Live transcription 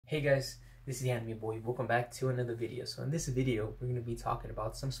Hey guys, this is the Anime Boy. Welcome back to another video. So in this video, we're going to be talking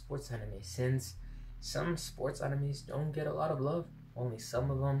about some sports anime. Since some sports animes don't get a lot of love, only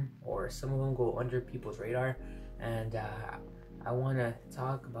some of them go under people's radar. And I want to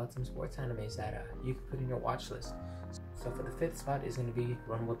talk about some sports animes that you can put in your watch list. So for the fifth spot is going to be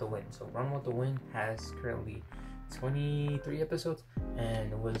Run With The Wind. So Run With The Wind has currently 23 episodes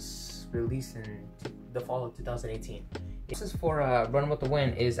and was released in the fall of 2018. This is for Run With The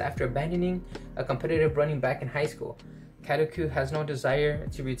Wind is after abandoning a competitive running back in high school, Kadoku has no desire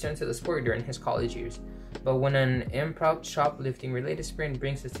to return to the sport during his college years. But when an impromptu shoplifting related sprint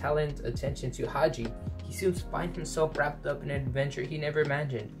brings his talent attention to Haji, he soon finds himself wrapped up in an adventure he never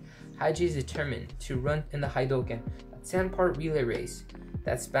imagined. Haji is determined to run in the Haidoken, a 10-part relay race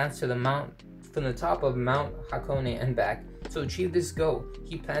that spans from the top of Mount Hakone and back. To achieve this goal,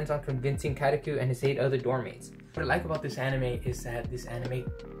 he plans on convincing Kadoku and his 8 other dorm mates. What I like about this anime is that this anime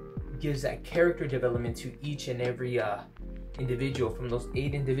gives that character development to each and every individual from those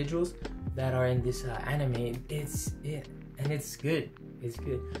 8 individuals that are in this anime. It's good. It's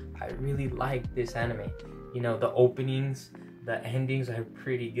good. I really like this anime. You know, the openings, the endings are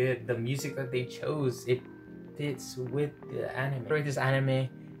pretty good. The music that they chose, it fits with the anime. I rate this anime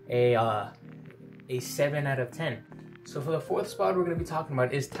a 7 out of 10. So for the fourth spot we're going to be talking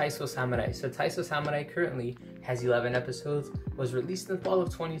about is Taiso Samurai. So Taiso Samurai currently has 11 episodes, was released in the fall of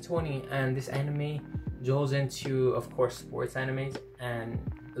 2020, and this anime goes into, of course, sports animes and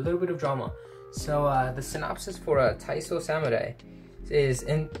a little bit of drama. So the synopsis for Taiso Samurai is,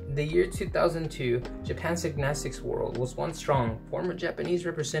 in the year 2002, Japan's gymnastics world was once strong. Former Japanese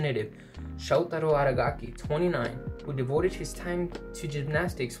representative Shotaro Aragaki, 29, who devoted his time to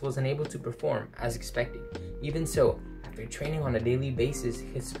gymnastics, was unable to perform as expected. Even so, after training on a daily basis,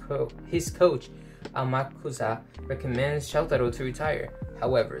 his coach Amakusa recommends Shotaro to retire.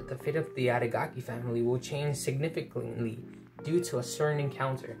 However, the fate of the Aragaki family will change significantly due to a certain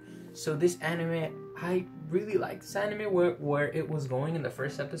encounter. So this anime, I really like this anime where it was going in the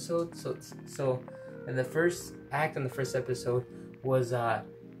first episode. So in the first act in the first episode was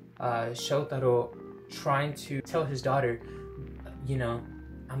Shotaro trying to tell his daughter, you know,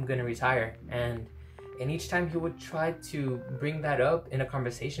 I'm gonna retire, and each time he would try to bring that up in a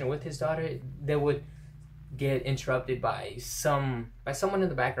conversation with his daughter, they would get interrupted by someone in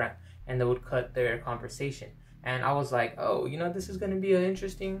the background, and they would cut their conversation. And I was like, oh, you know, this is gonna be an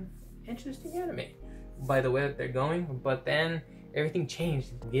interesting anime by the way that they're going. But then everything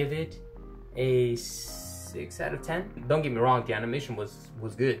changed. Give it a 6 out of 10. Don't get me wrong, the animation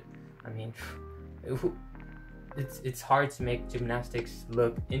was good. I mean, it's hard to make gymnastics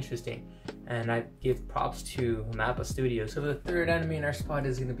look interesting, and I give props to Mappa Studios. So the third anime in our spot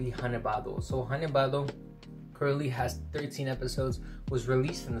is going to be Hanebado. So Hanebado currently has 13 episodes, was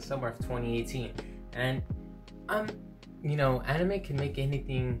released in the summer of 2018, and you know, anime can make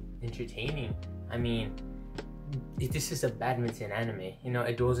anything entertaining. I mean, this is a badminton anime, you know,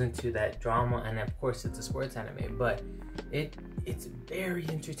 it goes into that drama, and of course it's a sports anime, but it's very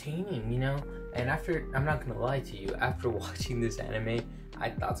entertaining, you know. And after, I'm not gonna lie to you, after watching this anime, I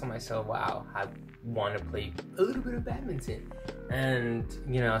thought to myself, wow, I want to play a little bit of badminton. And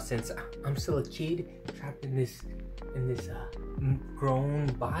you know, since I'm still a kid trapped in this grown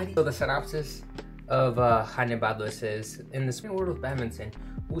body. So the synopsis of Hanebado says, in the spring world of badminton,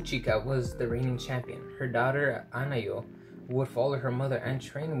 Uchika was the reigning champion. Her daughter Anayo would follow her mother and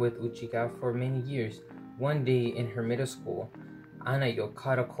train with Uchika for many years. One day in her middle school, Anayo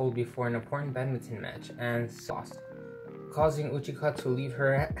caught a cold before an important badminton match and lost, causing Uchika to leave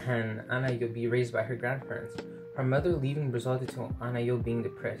her and Anayo be raised by her grandparents. Her mother leaving resulted to Anayo being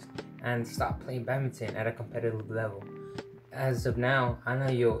depressed and stopped playing badminton at a competitive level. As of now,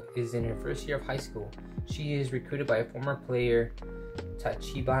 Anayo is in her first year of high school. She is recruited by a former player,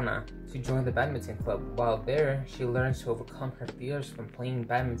 Tachibana, to join the badminton club. While there, she learns to overcome her fears from playing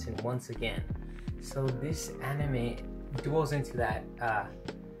badminton once again. So this anime dwells into that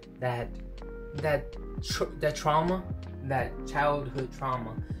trauma, that childhood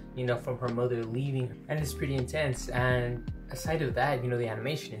trauma, you know, from her mother leaving, and it's pretty intense. And aside of that, you know, the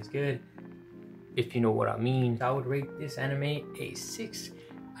animation is good, if you know what I mean. I would rate this anime a 6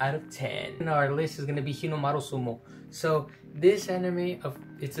 out of 10. And our list is gonna be Hinomaru Sumo. So this anime,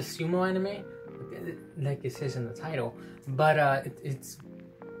 it's a sumo anime, like it says in the title, but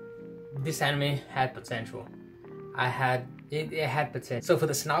this anime had potential. It had potential. So for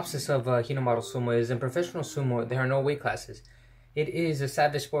the synopsis of Hinomaru Sumo is, in professional sumo, there are no weight classes. It is a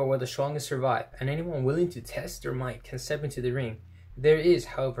savage sport where the strongest survive, and anyone willing to test their might can step into the ring. There is,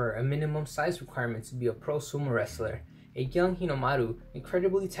 however, a minimum size requirement to be a pro sumo wrestler, A young Hinomaru,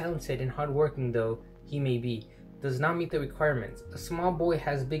 incredibly talented and hardworking though he may be, does not meet the requirements. A small boy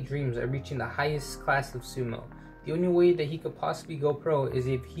has big dreams of reaching the highest class of sumo. The only way that he could possibly go pro is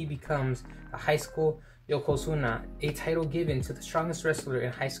if he becomes a high school yokozuna, a title given to the strongest wrestler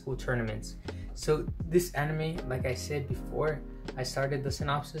in high school tournaments. So this anime, like I said before I started the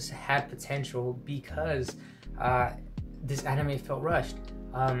synopsis, had potential because this anime felt rushed.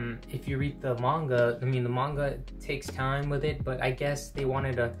 If you read the manga, the manga takes time with it, but I guess they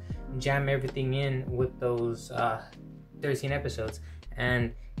wanted to jam everything in with those 13 episodes.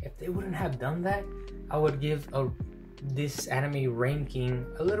 And if they wouldn't have done that, I would give this anime ranking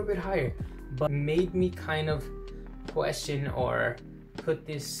a little bit higher. But made me kind of question or put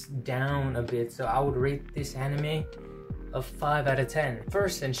this down a bit. So I would rate this anime a 5 out of 10.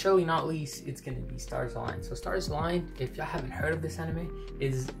 First and surely not least, it's gonna be Stars Align. So Stars Align, if y'all haven't heard of this anime,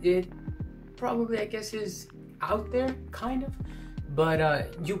 it probably, I guess, is out there kind of,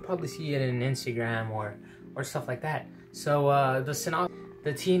 but you'll probably see it in Instagram or stuff like that. So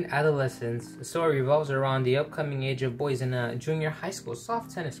the teen adolescence, the story revolves around the upcoming age of boys in a junior high school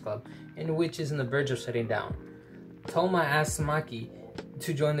soft tennis club, in which is on the verge of shutting down. Toma asks Maki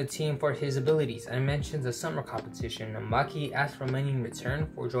to join the team for his abilities and mentions a summer competition. Maki asks for money in return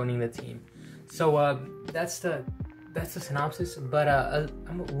for joining the team. So that's the synopsis, but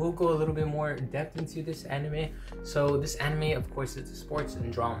we'll go a little bit more depth into this anime. So this anime, of course, it's sports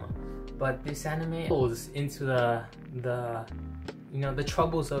and drama, but this anime goes into the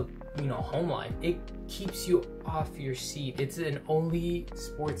troubles of home life. It keeps you off your seat. It's an only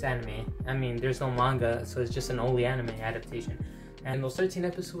sports anime. I mean, there's no manga, so it's just an only anime adaptation. And those 13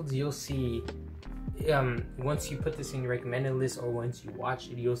 episodes, you'll see, once you put this in your recommended list or once you watch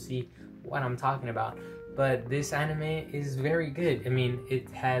it, you'll see what I'm talking about. But this anime is very good. I mean, it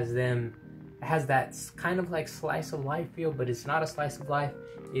has that kind of like slice of life feel, but it's not a slice of life.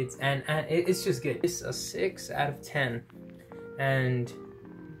 It's just good. It's a 6 out of 10. And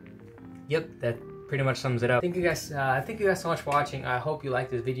yep, that pretty much sums it up. Thank you guys so much for watching. I hope you liked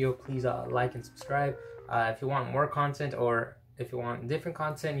this video. Please like and subscribe. If you want more content or if you want different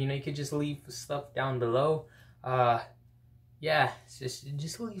content, you could just leave stuff down below. Yeah,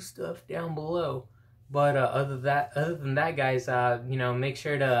 just leave stuff down below. But other than that, guys, make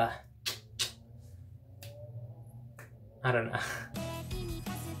sure to, I don't know.